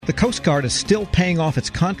The Coast Guard is still paying off its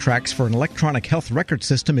contracts for an electronic health record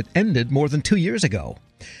system it ended more than 2 years ago.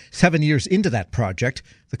 7 years into that project,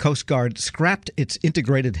 the Coast Guard scrapped its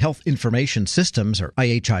Integrated Health Information Systems, or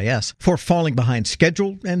IHIS, for falling behind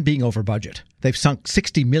schedule and being over budget. They've sunk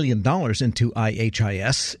 $60 million into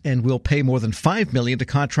IHIS and will pay more than $5 million to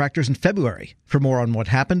contractors in February. For more on what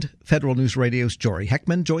happened, Federal News Radio's Jory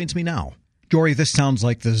Heckman joins me now. Jory, this sounds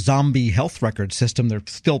like the zombie health record system they're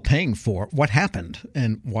still paying for. What happened,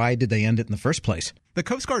 and why did they end it in the first place? The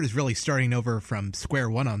Coast Guard is really starting over from square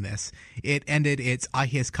one on this. It ended its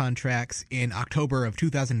IHIS contracts in October of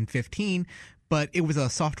 2015, but it was a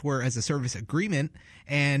software as a service agreement,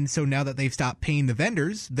 and so now that they've stopped paying the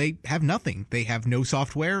vendors, they have nothing. They have no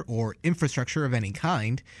software or infrastructure of any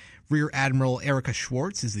kind. Rear Admiral Erica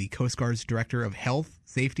Schwartz is the Coast Guard's Director of Health,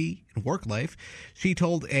 Safety, and Work Life. She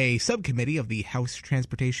told a subcommittee of the House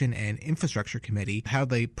Transportation and Infrastructure Committee how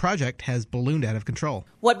the project has ballooned out of control.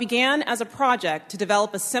 What began as a project to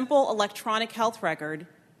develop a simple electronic health record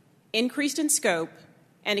increased in scope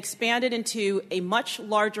and expanded into a much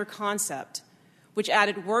larger concept, which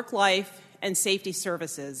added work life and safety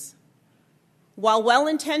services. While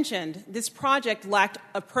well-intentioned, this project lacked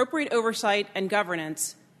appropriate oversight and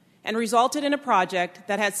governance and resulted in a project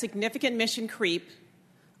that had significant mission creep,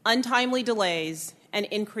 untimely delays, and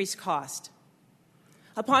increased cost.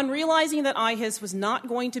 Upon realizing that IHIS was not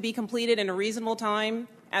going to be completed in a reasonable time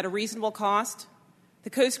at a reasonable cost,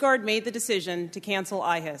 the Coast Guard made the decision to cancel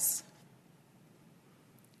IHIS.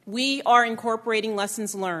 We are incorporating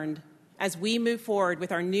lessons learned as we move forward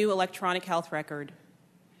with our new electronic health record.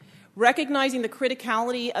 Recognizing the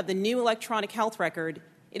criticality of the new electronic health record,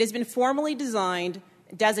 it has been formally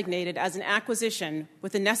designated as an acquisition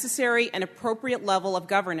with the necessary and appropriate level of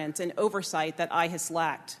governance and oversight that IHIS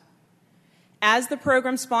lacked. As the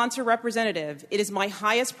program sponsor representative, it is my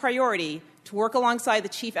highest priority to work alongside the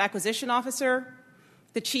Chief Acquisition Officer,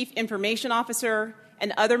 the Chief Information Officer,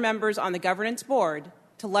 and other members on the governance board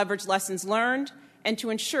to leverage lessons learned and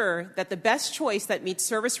to ensure that the best choice that meets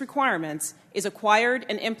service requirements is acquired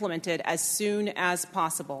and implemented as soon as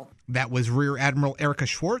possible. That was Rear Admiral Erica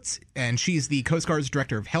Schwartz, and she's the Coast Guard's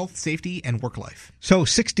Director of Health, Safety, and Work Life. So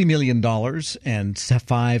 $60 million, and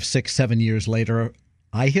 5, 6, 7 years later,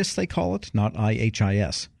 IHIS they call it, not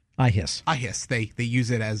IHIS. IHIS. IHIS. They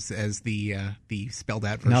use it as the spelled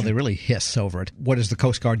out version. Now they really hiss over it. What is the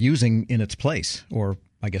Coast Guard using in its place? Or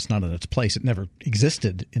I guess not in its place. It never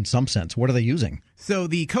existed in some sense. What are they using? So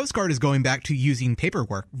the Coast Guard is going back to using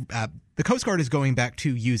paperwork. The Coast Guard is going back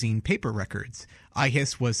to using paper records.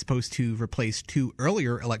 IHIS was supposed to replace 2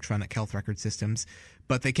 earlier electronic health record systems,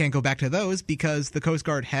 but they can't go back to those because the Coast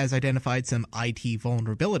Guard has identified some IT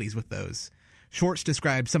vulnerabilities with those. Schwartz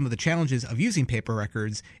described some of the challenges of using paper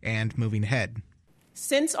records and moving ahead.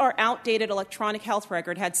 Since our outdated electronic health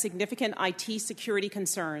record had significant IT security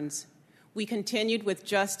concerns, we continued with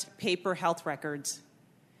just paper health records.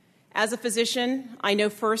 As a physician, I know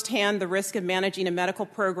firsthand the risk of managing a medical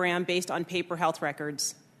program based on paper health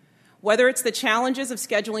records. Whether it's the challenges of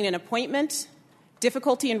scheduling an appointment,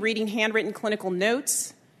 difficulty in reading handwritten clinical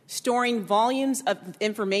notes, storing volumes of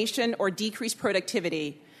information, or decreased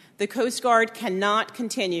productivity, the Coast Guard cannot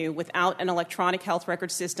continue without an electronic health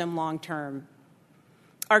record system long term.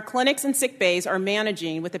 Our clinics and sick bays are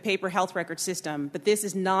managing with a paper health record system, but this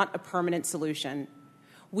is not a permanent solution.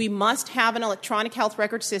 We must have an electronic health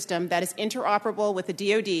record system that is interoperable with the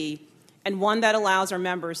DoD and one that allows our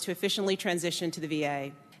members to efficiently transition to the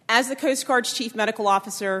VA. As the Coast Guard's Chief Medical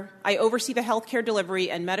Officer, I oversee the healthcare delivery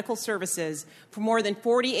and medical services for more than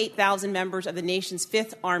 48,000 members of the nation's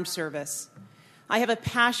 5th Armed Service. I have a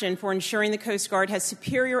passion for ensuring the Coast Guard has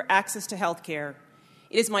superior access to healthcare.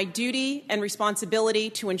 It is my duty and responsibility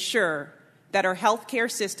to ensure that our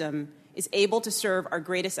healthcare system is able to serve our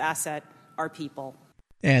greatest asset, our people.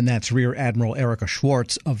 And that's Rear Admiral Erica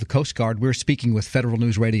Schwartz of the Coast Guard. We're speaking with Federal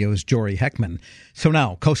News Radio's Jory Heckman. So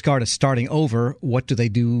now, Coast Guard is starting over. What do they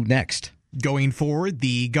do next? Going forward,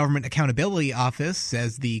 the Government Accountability Office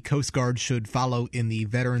says the Coast Guard should follow in the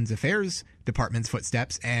Veterans Affairs Department's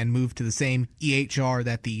footsteps and move to the same EHR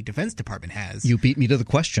that the Defense Department has. You beat me to the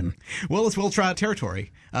question. Well, it's well-trod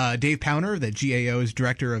territory. Dave Powner, the GAO's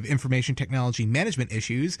Director of Information Technology Management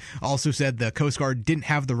Issues, also said the Coast Guard didn't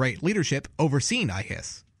have the right leadership overseeing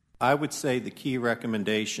IHIS. I would say the key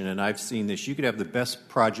recommendation, and I've seen this, you could have the best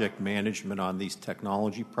project management on these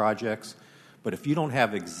technology projects, but if you don't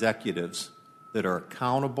have executives that are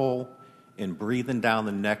accountable and breathing down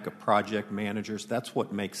the neck of project managers, that's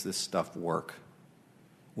what makes this stuff work.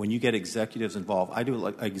 When you get executives involved, I do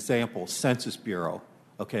like example, Census Bureau.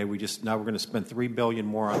 Okay, now we're going to spend $3 billion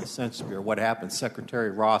more on the Census Bureau. What happens?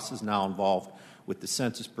 Secretary Ross is now involved with the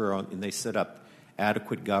Census Bureau, and they set up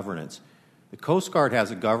adequate governance. The Coast Guard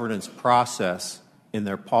has a governance process in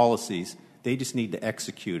their policies. They just need to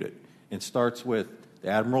execute it. It starts with the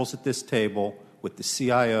admirals at this table, with the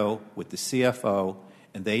CIO, with the CFO,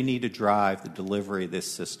 and they need to drive the delivery of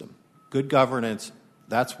this system. Good governance,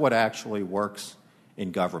 that's what actually works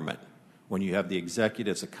in government, when you have the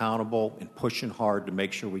executives accountable and pushing hard to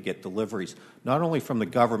make sure we get deliveries, not only from the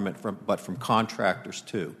government, but from contractors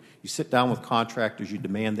too. You sit down with contractors, you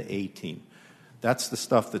demand the A-team. That's the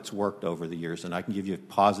stuff that's worked over the years, and I can give you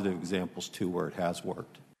positive examples too where it has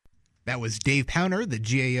worked. That was Dave Powner, the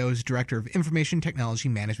GAO's Director of Information Technology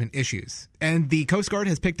Management Issues. And the Coast Guard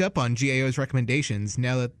has picked up on GAO's recommendations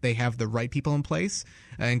now that they have the right people in place,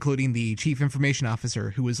 including the Chief Information Officer,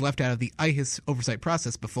 who was left out of the IHIS oversight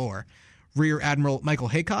process before. Rear Admiral Michael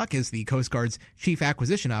Haycock is the Coast Guard's Chief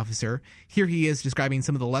Acquisition Officer. Here he is describing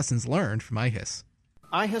some of the lessons learned from IHIS.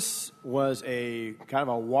 IHIS was a kind of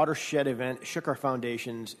a watershed event. It shook our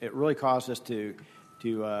foundations. It really caused us to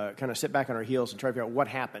kind of sit back on our heels and try to figure out what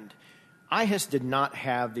happened. IHIS did not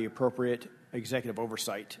have the appropriate executive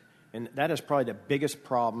oversight, and that is probably the biggest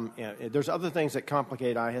problem. There's other things that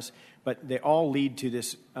complicate IHIS, but they all lead to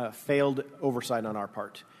this failed oversight on our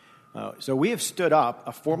part. So we have stood up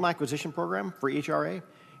a formal acquisition program for EHRA,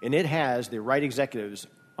 and it has the right executives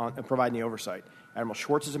on providing the oversight. Admiral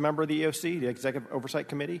Schwartz is a member of the EOC, the Executive Oversight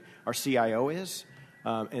Committee. Our CIO is,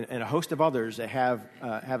 and a host of others that have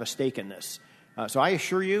a stake in this. So I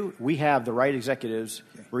assure you, we have the right executives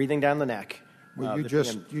breathing down the neck. Well,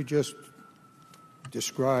 you just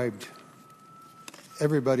described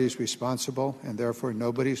everybody's responsible, and therefore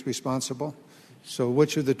nobody's responsible. So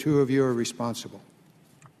which of the two of you are responsible?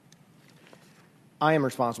 I am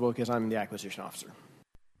responsible because I'm the acquisition officer.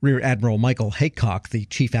 Rear Admiral Michael Haycock, the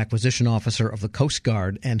Chief Acquisition Officer of the Coast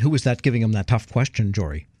Guard. And who was that giving him that tough question,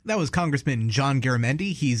 Jory? That was Congressman John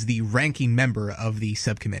Garamendi. He's the ranking member of the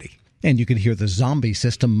subcommittee. And you could hear the zombie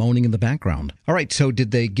system moaning in the background. All right, so did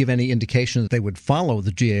they give any indication that they would follow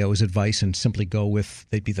the GAO's advice and simply go with,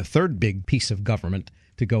 they'd be the third big piece of government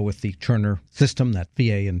to go with the Turner system that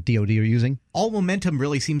VA and DoD are using? All momentum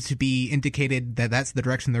really seems to be indicated that that's the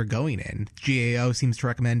direction they're going in. GAO seems to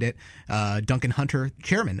recommend it. Duncan Hunter,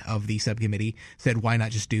 chairman of the subcommittee, said, why not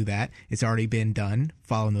just do that? It's already been done,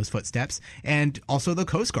 following those footsteps. And also the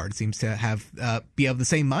Coast Guard seems to have be of the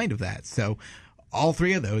same mind of that. So all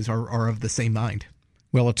three of those are of the same mind.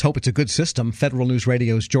 Well, let's hope it's a good system. Federal News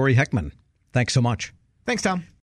Radio's Jory Heckman. Thanks so much. Thanks, Tom.